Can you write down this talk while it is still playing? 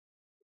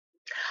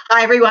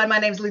Hi everyone, my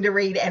name is Linda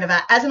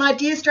Reed-Enever. As an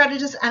idea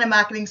strategist and a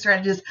marketing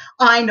strategist,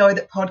 I know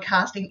that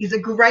podcasting is a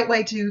great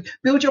way to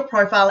build your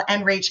profile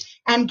and reach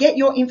and get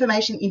your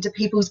information into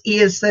people's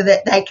ears so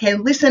that they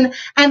can listen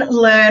and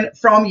learn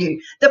from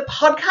you. The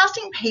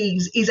Podcasting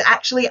Peas is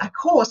actually a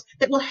course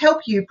that will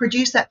help you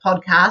produce that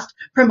podcast,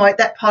 promote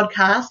that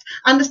podcast,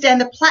 understand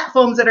the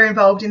platforms that are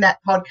involved in that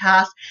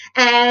podcast,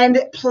 and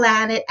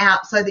plan it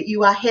out so that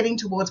you are heading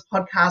towards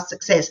podcast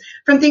success.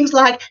 From things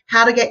like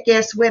how to get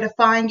guests, where to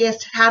find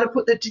guests, how to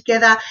put them together,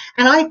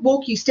 and I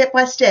walk you step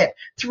by step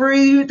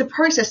through the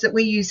process that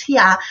we use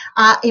here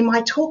in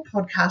my talk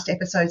podcast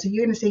episodes. So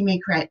you're going to see me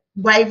create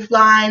wave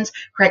lines,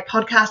 create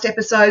podcast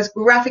episodes,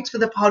 graphics for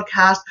the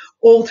podcast,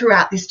 all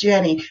throughout this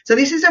journey. So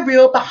this is a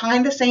real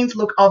behind the scenes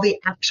look of the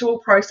actual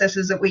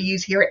processes that we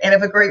use here at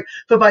Enever Group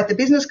for both the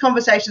Business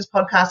Conversations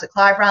podcast that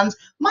Clive runs,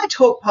 my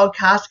talk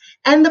podcast,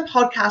 and the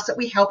podcast that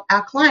we help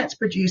our clients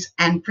produce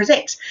and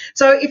present.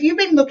 So if you've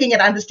been looking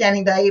at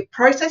understanding the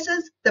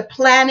processes, the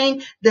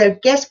planning, the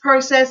guest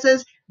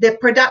processes, the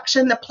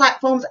production, the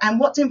platforms, and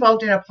what's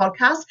involved in a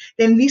podcast,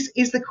 then this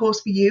is the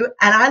course for you.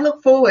 And I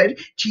look forward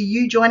to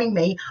you joining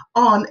me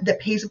on the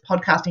Peas of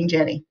Podcasting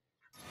journey.